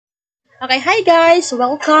Okay, hi guys!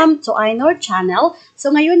 Welcome to our channel.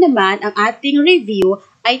 So ngayon naman, ang ating review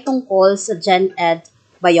ay tungkol sa GENED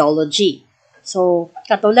Biology. So,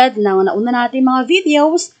 katulad ng nauna natin mga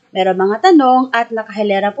videos, meron mga tanong at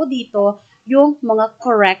nakahilera po dito yung mga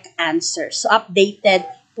correct answers. So, updated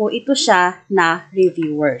po ito siya na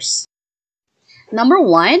reviewers. Number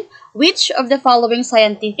 1, which of the following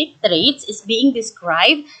scientific traits is being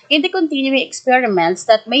described in the continuing experiments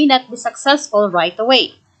that may not be successful right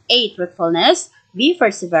away? A. Truthfulness, B.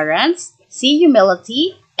 Perseverance, C.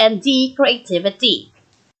 Humility, and D. Creativity.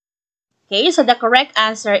 Okay, so the correct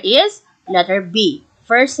answer is letter B.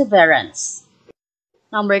 Perseverance.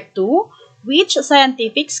 Number 2, which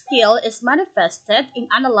scientific skill is manifested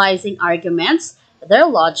in analyzing arguments, their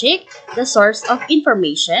logic, the source of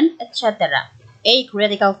information, etc.? A.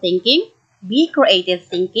 Critical thinking, B. Creative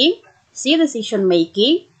thinking, C. Decision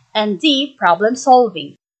making, and D. Problem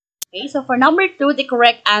solving. Okay, so for number 2, the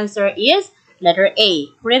correct answer is letter A.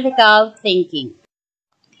 Critical thinking.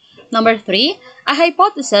 Number 3, a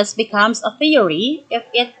hypothesis becomes a theory if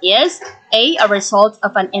it is A. A result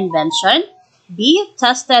of an invention, B.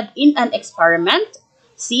 Tested in an experiment,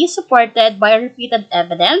 C. Supported by repeated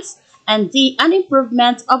evidence, and D. An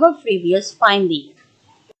improvement of a previous finding.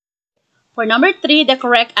 For number 3, the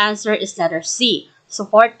correct answer is letter C.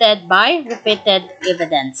 Supported by repeated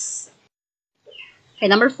evidence. Okay,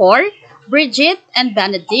 number 4, Bridget and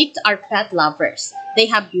Benedict are pet lovers. They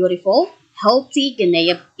have beautiful, healthy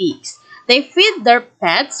Guinea pigs. They feed their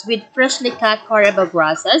pets with freshly cut carabao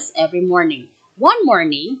grasses every morning. One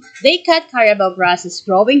morning, they cut carabao grasses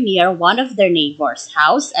growing near one of their neighbors'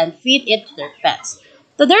 house and feed it to their pets.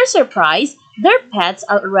 To their surprise, their pets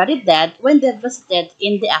are already dead when they visited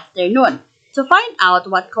in the afternoon. To find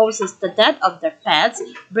out what causes the death of their pets,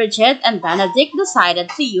 Bridget and Benedict decided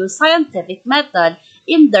to use scientific method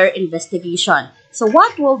in their investigation. So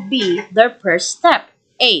what will be their first step?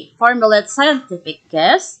 A. Formulate scientific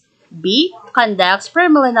guess. B. Conduct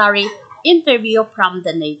preliminary interview from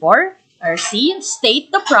the neighbor. Or C.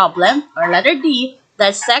 State the problem. Or letter D.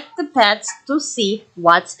 Dissect the pets to see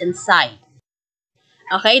what's inside.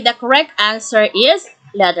 Okay, the correct answer is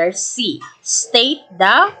letter C. State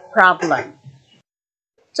the problem.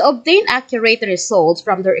 To obtain accurate results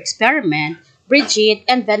from their experiment, Bridget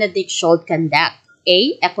and Benedict should conduct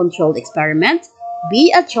A. A controlled experiment,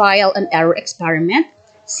 B. A trial and error experiment,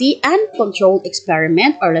 C. An uncontrolled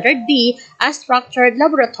experiment, or letter D. A structured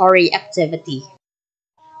laboratory activity.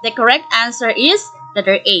 The correct answer is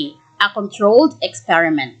letter A. A controlled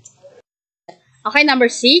experiment. Okay, number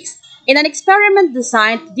 6. In an experiment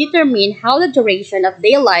designed to determine how the duration of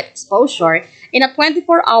daylight exposure in a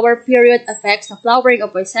 24-hour period affects the flowering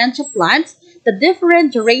of poisonous plants, the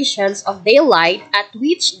different durations of daylight at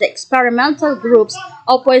which the experimental groups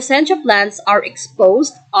of poisonous plants are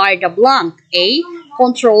exposed are the blank. A.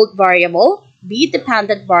 Controlled variable, B.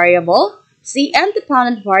 Dependent variable, C.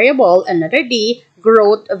 Independent variable, and letter D.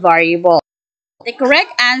 Growth variable. The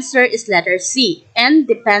correct answer is letter C.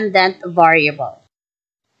 Independent variable.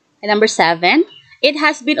 And number 7, it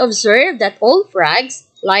has been observed that all frogs,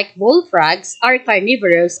 like bullfrogs, are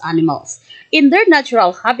carnivorous animals. In their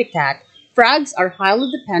natural habitat, frogs are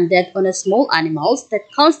highly dependent on small animals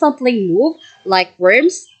that constantly move, like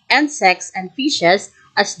worms, insects, and fishes,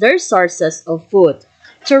 as their sources of food.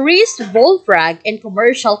 To raise bullfrog in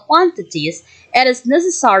commercial quantities, it is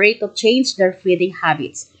necessary to change their feeding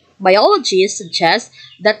habits. Biologists suggest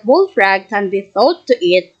that bullfrog can be thought to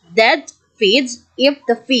eat dead feeds if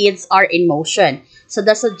the feeds are in motion. So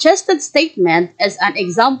the suggested statement is an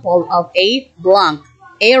example of A. blank,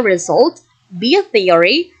 A. result, B.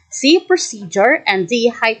 theory, C. procedure, and D.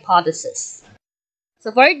 hypothesis.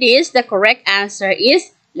 So for this, the correct answer is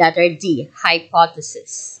letter D.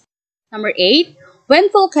 Hypothesis. Number 8. When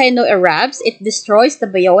volcano erupts, it destroys the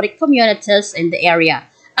biotic communities in the area.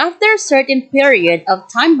 After a certain period of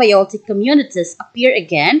time, biotic communities appear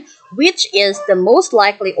again, which is the most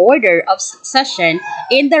likely order of succession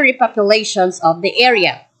in the repopulations of the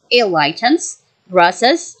area. A. Lichens,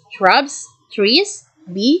 grasses, shrubs, trees.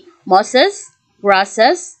 B. Mosses,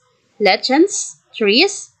 grasses, lichens,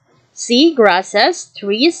 trees. C. Grasses,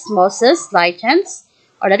 trees, mosses, lichens.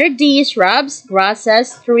 Or letter D. Shrubs,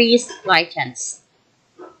 grasses, trees, lichens.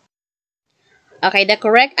 Okay, the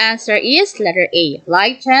correct answer is letter A.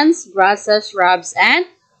 Lichens, grasses, shrubs, and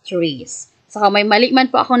trees. So kung may mali man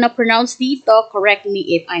po ako na-pronounce dito, correct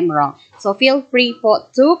me if I'm wrong. So feel free po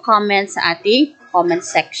to comment sa ating comment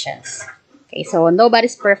sections. Okay, so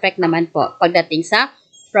nobody's perfect naman po pagdating sa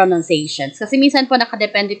pronunciations. Kasi minsan po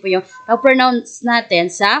nakadepende po yung pronounce natin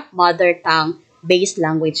sa mother tongue based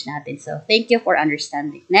language natin. So thank you for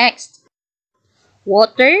understanding. Next.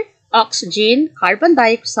 Water, Oxygen, carbon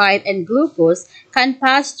dioxide, and glucose can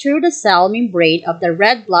pass through the cell membrane of the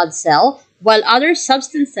red blood cell, while other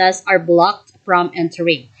substances are blocked from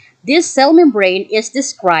entering. This cell membrane is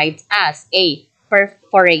described as A.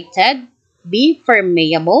 Perforated, B.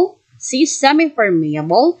 Permeable, C.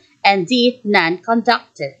 Semi-permeable, and D.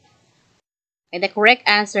 Non-conductive. And the correct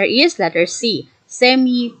answer is letter C.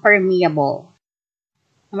 Semi-permeable.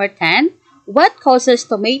 Number 10. What causes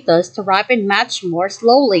tomatoes to ripen much more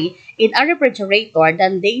slowly in a refrigerator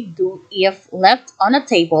than they do if left on a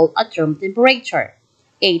table at room temperature?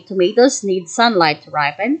 A. Tomatoes need sunlight to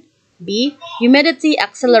ripen. B. Humidity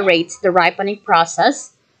accelerates the ripening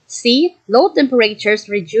process. C. Low temperatures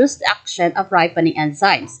reduce the action of ripening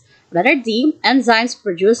enzymes. Letter D. Enzymes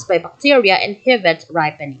produced by bacteria inhibit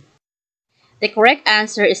ripening. The correct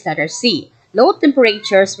answer is letter C. Low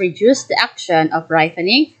temperatures reduce the action of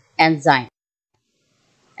ripening enzymes.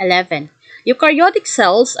 11. Eukaryotic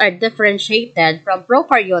cells are differentiated from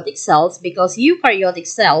prokaryotic cells because eukaryotic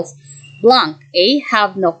cells blank A.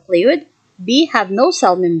 Have no fluid, B. Have no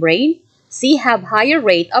cell membrane, C. Have higher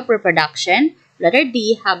rate of reproduction, letter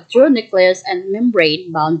D. Have true nucleus and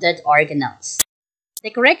membrane-bounded organelles. The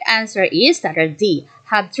correct answer is letter D.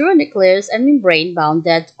 Have true nucleus and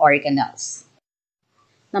membrane-bounded organelles.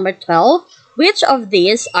 Number 12. Which of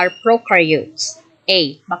these are prokaryotes?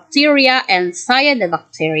 A. Bacteria and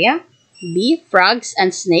cyanobacteria. B. Frogs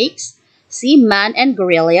and snakes. C. Man and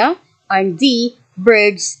gorilla. And D.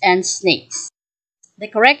 Birds and snakes. The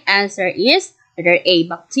correct answer is letter A.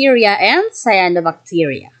 Bacteria and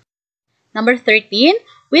cyanobacteria. Number 13.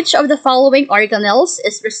 Which of the following organelles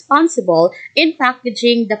is responsible in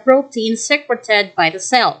packaging the protein secreted by the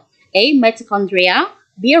cell? A. Mitochondria.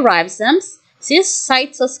 B. Ribosomes. C.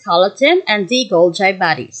 Cytoskeleton. And D. Golgi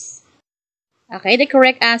bodies. Okay, the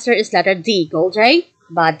correct answer is letter D. Golgi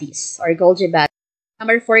bodies or Golgi bodies.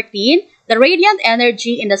 Number 14. The radiant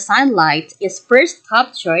energy in the sunlight is first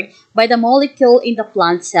captured by the molecule in the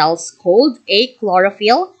plant cells called A.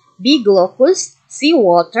 Chlorophyll, B. Glucose, C.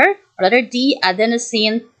 Water, or letter D.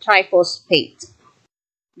 Adenosine triphosphate.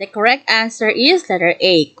 The correct answer is letter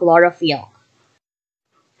A. Chlorophyll.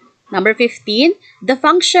 Number 15. The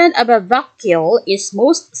function of a vacuole is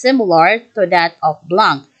most similar to that of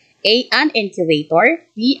blank. A. An incubator,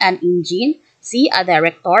 B. An engine, C. A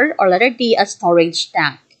director, or letter D. A storage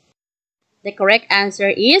tank. The correct answer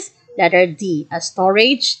is letter D. A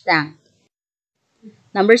storage tank.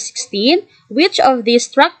 Number 16. Which of these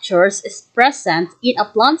structures is present in a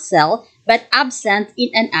plant cell but absent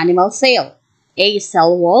in an animal cell? A.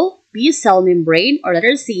 Cell wall, B. Cell membrane, or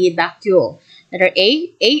letter C. Vacuole. Letter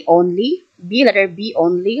A only, B. Letter B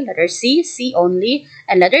only, letter C. C only,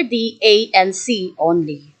 and letter D. A and C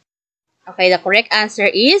only. Okay, the correct answer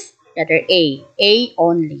is letter A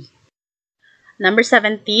only. Number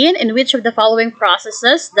 17. In which of the following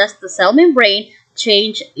processes does the cell membrane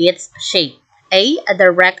change its shape? A. A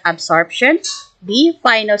direct absorption, B.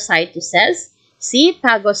 Phagocytosis, C.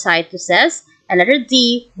 Phagocytosis, and letter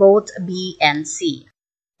D. Both B and C.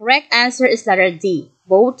 Correct answer is letter D.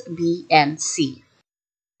 Both B and C.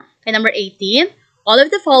 Okay, number 18. All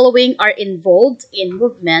of the following are involved in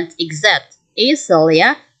movement except A.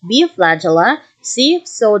 Cilia, B. Flagella, C.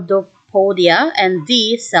 Pseudopodia, and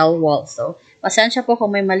D. Cell wall. So, pasensya po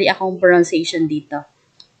kung may mali akong pronunciation dito.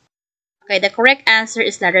 Okay, the correct answer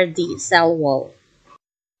is letter D. Cell wall.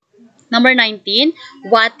 Number 19.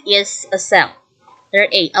 What is a cell? Letter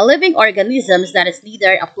A. A living organism that is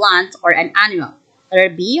neither a plant or an animal. Letter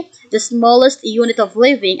B. The smallest unit of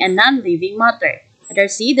living and non-living matter. Letter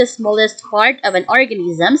C. The smallest part of an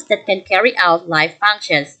organism that can carry out life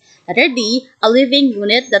functions. Letter D. A living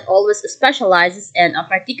unit that always specializes in a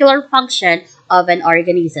particular function of an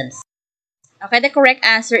organism. Okay, the correct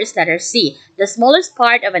answer is letter C. The smallest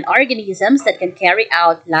part of an organism that can carry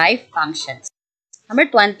out life functions. Number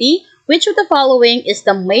 20. Which of the following is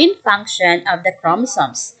the main function of the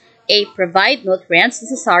chromosomes? A. Provide nutrients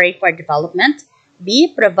necessary for development.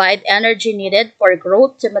 B. Provide energy needed for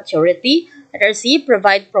growth to maturity. Letter C.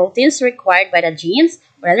 Provide proteins required by the genes.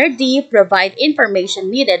 Letter D. Provide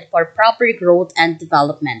information needed for proper growth and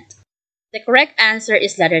development. The correct answer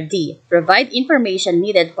is letter D. Provide information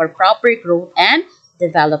needed for proper growth and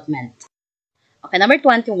development. Okay, number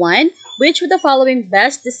 21. Which of the following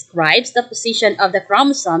best describes the position of the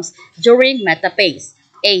chromosomes during metaphase?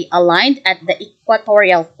 A. Aligned at the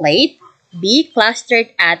equatorial plate. B.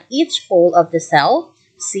 Clustered at each pole of the cell.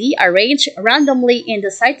 C. Arranged randomly in the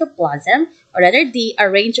cytoplasm. Or letter D.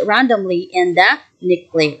 Arranged randomly in the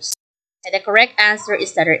nucleus. And the correct answer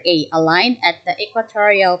is letter A. Aligned at the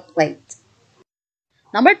equatorial plate.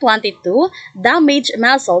 Number 22, damaged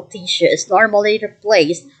muscle tissue is normally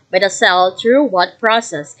replaced by the cell through what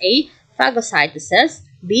process? A. Phagocytosis,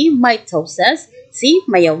 B. Mitosis, C.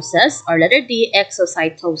 Meiosis, or letter D.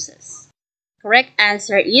 Exocytosis. Correct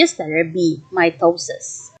answer is letter B.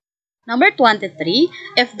 Mitosis. Number 23,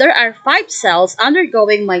 if there are 5 cells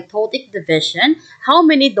undergoing mitotic division, how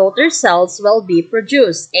many daughter cells will be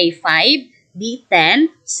produced? A. 5, B. 10,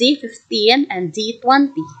 C. 15, and D.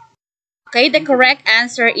 20. Okay, the correct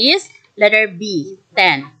answer is letter B,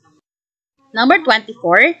 10. Number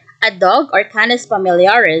 24, a dog or Canis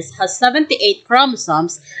familiaris has 78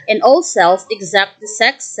 chromosomes in all cells except the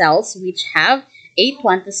sex cells which have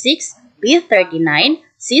A26, B39,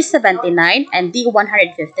 C79, and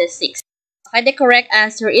D156. Okay, the correct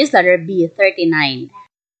answer is letter B, 39.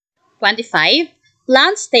 25.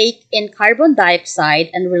 Plants take in carbon dioxide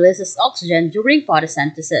and releases oxygen during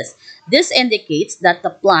photosynthesis. This indicates that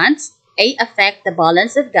the plants A. affect the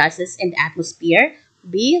balance of gases in the atmosphere,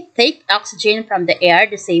 B. take oxygen from the air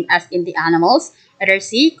the same as in the animals, letter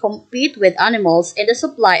C. compete with animals in the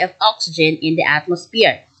supply of oxygen in the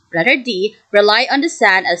atmosphere, letter D. rely on the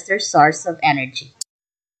sun as their source of energy.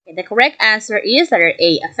 Okay, the correct answer is letter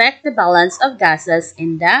A. affect the balance of gases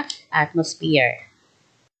in the atmosphere.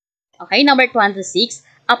 Okay, number 26.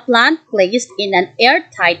 A plant placed in an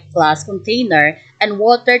airtight glass container and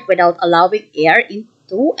watered without allowing air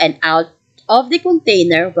into and out of the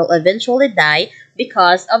container will eventually die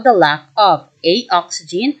because of the lack of A.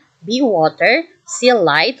 oxygen, B. water, C.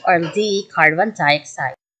 light, or D. carbon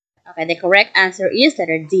dioxide. Okay, the correct answer is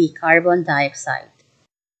letter D. carbon dioxide.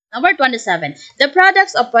 Number 27. The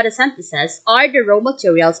products of photosynthesis are the raw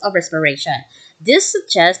materials of respiration. This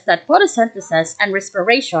suggests that photosynthesis and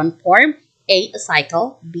respiration form A. a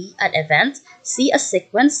cycle, B. an event, C. a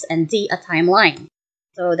sequence, and D. a timeline.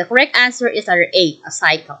 So the correct answer is letter A. a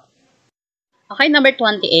cycle. Okay, number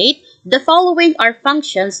 28. The following are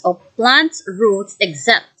functions of plants' roots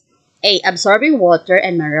except A. absorbing water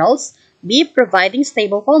and minerals, B. providing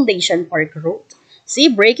stable foundation for growth, C.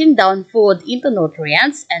 breaking down food into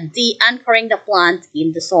nutrients, and D. anchoring the plant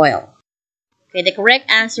in the soil. Okay, the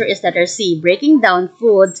correct answer is letter C. breaking down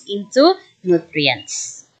food into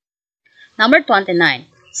nutrients. Number 29.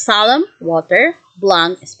 Xylem, water,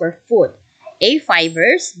 blank is for food. A.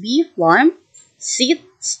 fibers, B. phloem, C.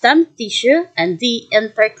 stem tissue, and D.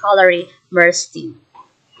 intercalary meristem.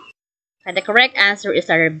 Okay, the correct answer is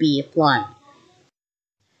letter B. phloem.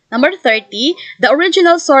 Number 30, the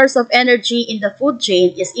original source of energy in the food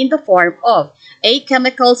chain is in the form of A.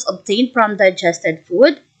 chemicals obtained from digested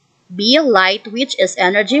food, B. light, which is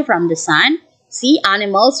energy from the sun, C.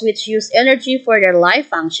 animals which use energy for their life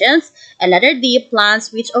functions, and letter D.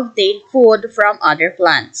 plants which obtain food from other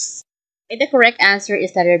plants. Okay, the correct answer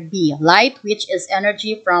is letter B. light, which is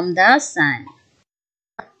energy from the sun.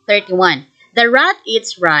 31. The rat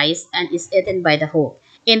eats rice and is eaten by the hawk.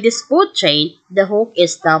 In this food chain, the hawk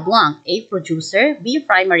is the blank, A. producer, B.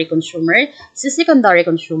 primary consumer, C. secondary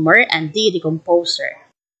consumer, and D. decomposer.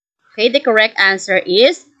 Okay, the correct answer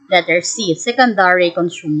is letter C. secondary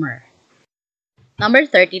consumer. Number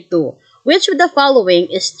 32. Which of the following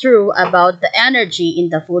is true about the energy in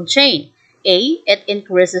the food chain? A. It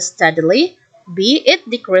increases steadily, B. It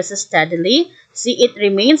decreases steadily, C. It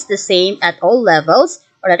remains the same at all levels,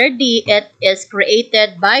 or letter D. It is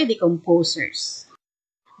created by decomposers.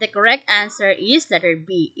 The correct answer is letter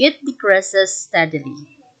B. It decreases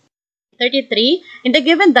steadily. 33. In the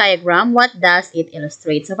given diagram, what does it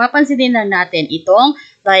illustrate? So, papansinin lang natin itong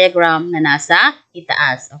diagram na nasa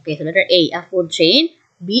itaas. Okay, so letter A, a food chain,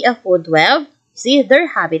 B, a food web, C, their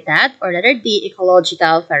habitat, or letter D,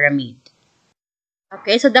 ecological pyramid.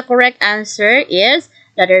 Okay, so the correct answer is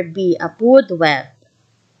letter B, a food web.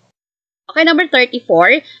 Okay, number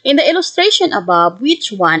 34, in the illustration above,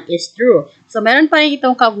 which one is true? So, meron pa rin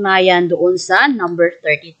itong kaugnayan doon sa number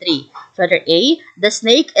 33. So, letter A, the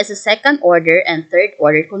snake is a second order and third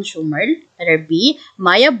order consumer. Letter B,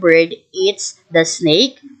 Maya bird eats the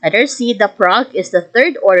snake. Letter C, the frog is the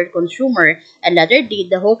third order consumer. And letter D,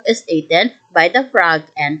 the hawk is eaten by the frog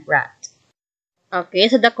and rat. Okay,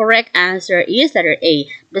 so the correct answer is letter A,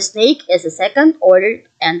 the snake is a second order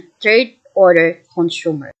and third order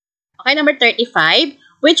consumer. Okay, number 35.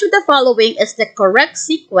 Which of the following is the correct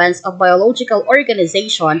sequence of biological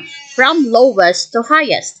organization from lowest to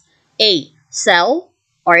highest? A. Cell,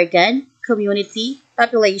 organ, community,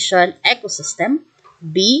 population, ecosystem.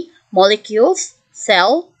 B. Molecules,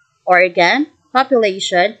 cell, organ,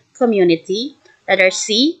 population, community. Letter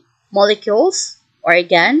C. Molecules,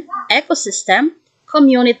 organ, ecosystem,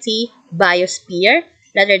 community, biosphere.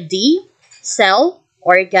 Letter D. Cell,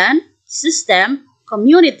 organ, system,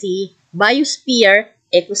 community, biosphere,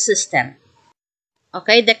 ecosystem.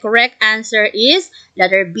 Okay, the correct answer is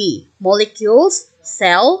letter B, molecules,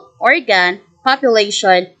 cell, organ,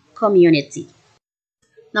 population, community.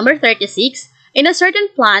 Number 36, in a certain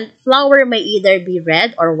plant, flower may either be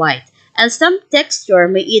red or white, and some texture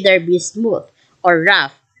may either be smooth or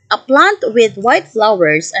rough. A plant with white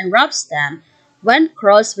flowers and rough stem, when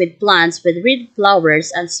crossed with plants with red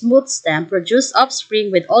flowers and smooth stem, produce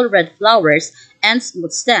offspring with all red flowers and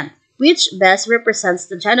smooth stem. Which best represents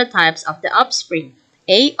the genotypes of the offspring?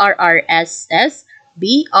 A. RRSS,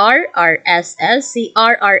 B. RRSS, C.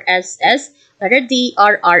 RRSS, letter D.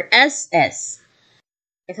 RRSS.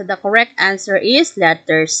 So the correct answer is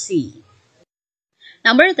letter C.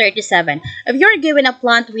 Number 37. If you are given a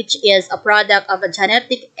plant which is a product of a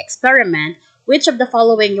genetic experiment, which of the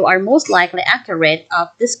following you are most likely accurate of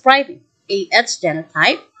describing? A. Its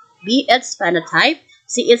genotype, B. Its phenotype,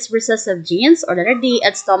 C. Its recessive genes, or letter D.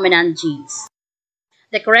 Its dominant genes.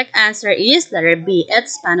 The correct answer is letter B.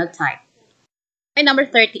 Its phenotype. Okay, number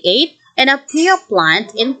 38. In a pea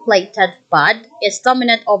plant, inflated bud is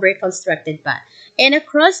dominant over constricted bud. In a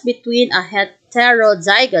cross between a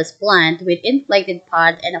heterozygous plant with inflated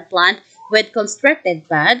pod and a plant with constricted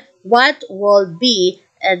bud, what will be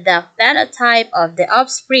the phenotype of the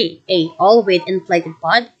offspring? A. All with inflated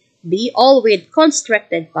pod, B. All with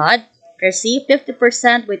constricted bud, or C.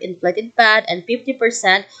 50% with inflated bud and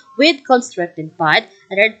 50% with constricted pod,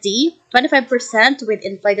 letter D. 25% with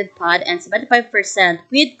inflated pod and 75%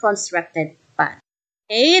 with constricted pod.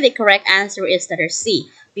 Okay, the correct answer is letter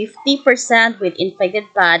C. 50% with inflated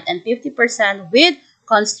bud and 50% with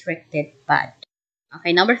constricted bud.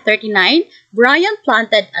 Okay, number 39. Brian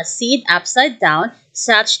planted a seed upside down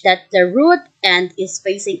such that the root end is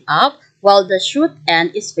facing up while the shoot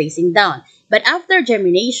end is facing down. But after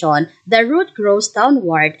germination, the root grows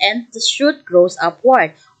downward and the shoot grows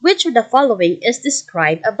upward. Which of the following is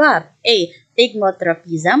described above? A.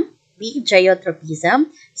 Thigmotropism, B.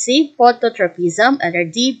 Geotropism, C. Phototropism, or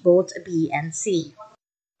D. Both B and C.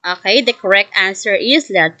 Okay, the correct answer is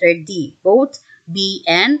letter D, both B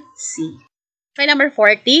and C. Okay, number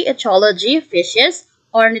 40, etiology, fishes,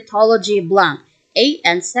 ornithology, blank. A.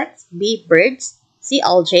 Insects, B. Birds, C.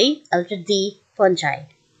 Algae, letter D.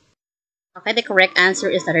 Fungi. Okay, the correct answer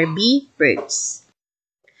is letter B, birds.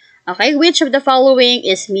 Okay, which of the following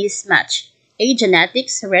is mismatch? A.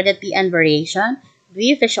 Genetics, heredity, and variation,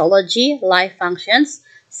 B. Physiology, life functions,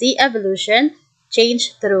 C. Evolution,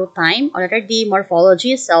 change through time, or letter D.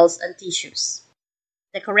 Morphology, cells and tissues.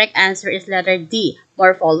 The correct answer is letter D,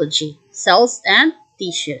 morphology, cells and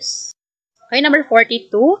tissues. Okay, number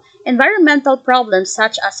 42, environmental problems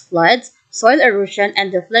such as floods, soil erosion,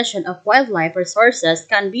 and depletion of wildlife resources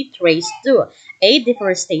can be traced to A.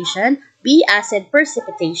 Deforestation, B. Acid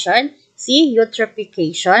precipitation, C.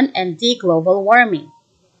 Eutrophication, and D. Global warming.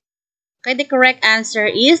 Okay, the correct answer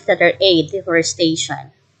is letter A.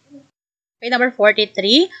 Deforestation. Okay, number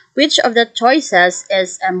 43, which of the choices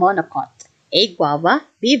is a monocot? A. Guava,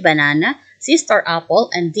 B. Banana, C. Star apple,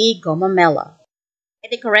 and D. Gomamela.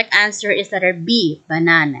 Okay, the correct answer is letter B.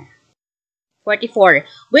 Banana. 44.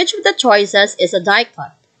 Which of the choices is a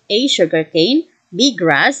dicot? A. Sugarcane, B.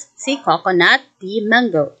 Grass, C. Coconut, D.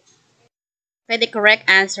 Mango. Okay, the correct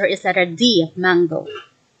answer is letter D. Mango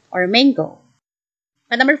or mango.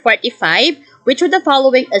 And number 45. Which of the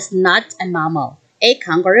following is not a mammal? A.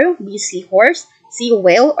 Kangaroo, B. Seahorse, C.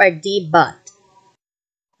 Whale, or D. Bat.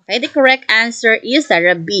 Okay, the correct answer is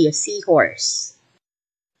letter B. Seahorse.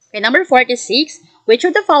 Okay, number 46. Which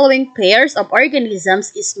of the following pairs of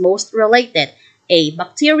organisms is most related? A.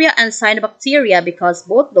 Bacteria and cyanobacteria because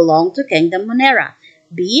both belong to kingdom Monera.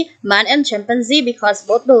 B. Man and chimpanzee because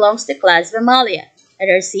both belongs to class Mammalia.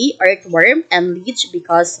 Letter C. Earthworm and leech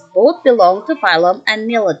because both belong to phylum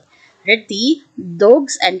Annelid. Letter D.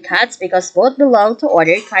 Dogs and cats because both belong to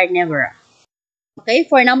order Carnivora. Okay,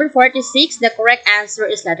 for number 46, the correct answer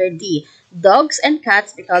is letter D. Dogs and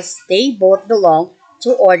cats because they both belong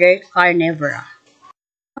to order Carnivora.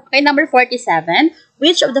 Okay, number 47.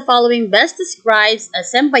 Which of the following best describes a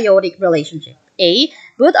symbiotic relationship? A.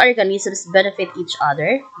 Both organisms benefit each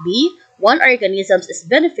other. B. One organism is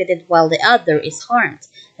benefited while the other is harmed.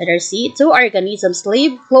 Letter C. Two organisms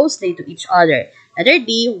live closely to each other. Letter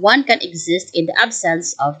D. One can exist in the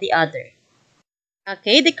absence of the other.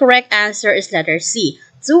 Okay, the correct answer is letter C.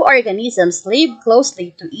 Two organisms live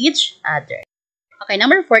closely to each other. Okay,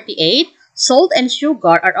 number 48. Salt and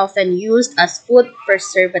sugar are often used as food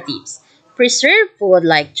preservatives. Preserved food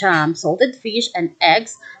like jam, salted fish, and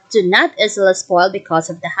eggs do not easily spoil because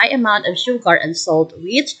of the high amount of sugar and salt,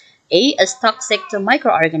 which A. is toxic to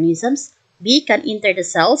microorganisms, B. can enter the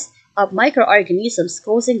cells of microorganisms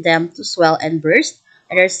causing them to swell and burst,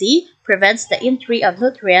 Letter C, prevents the entry of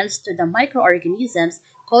nutrients to the microorganisms,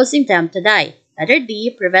 causing them to die. Letter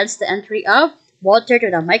D, prevents the entry of water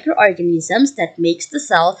to the microorganisms that makes the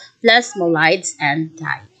cell plasmolides and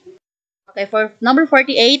die. Okay, for number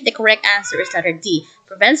 48, the correct answer is letter D.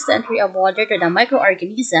 Prevents the entry of water to the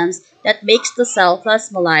microorganisms that makes the cell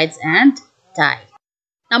plasmolides and die.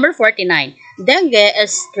 Number 49. Dengue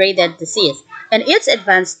is dreaded disease. In its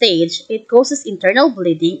advanced stage, it causes internal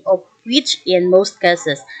bleeding, of which in most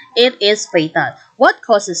cases, it is fatal. What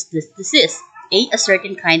causes this disease? A. A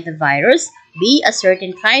certain kind of virus. B. A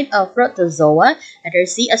certain kind of protozoa. Letter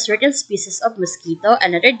C. A certain species of mosquito.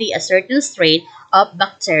 And letter D. A certain strain of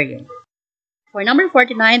bacterium. For number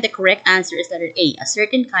 49, the correct answer is letter A. A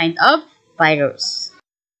certain kind of virus.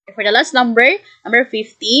 For the last number, number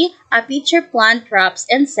 50, a pitcher plant traps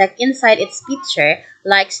insect inside its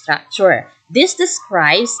pitcher-like structure. This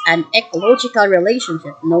describes an ecological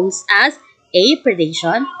relationship known as A.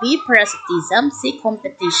 Predation, B. Parasitism, C.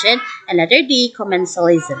 Competition, and letter D.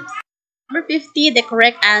 Commensalism. Number 50, the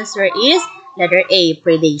correct answer is letter A.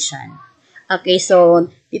 Predation. Okay,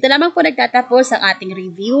 so dito lamang po nagtatapos ang ating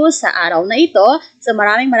review sa araw na ito. So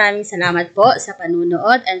maraming salamat po sa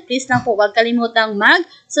panunood. And please lang po huwag kalimutang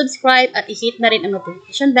mag-subscribe at i-hit na rin ang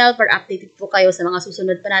notification bell para updated po kayo sa mga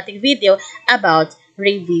susunod pa nating video about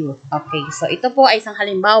review. Okay, so ito po ay isang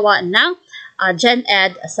halimbawa ng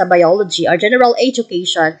GENED sa biology or general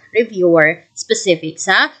education reviewer specific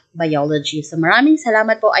sa biology. So maraming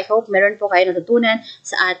salamat po. I hope meron po kayo natutunan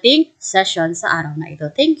sa ating session sa araw na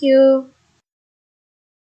ito. Thank you!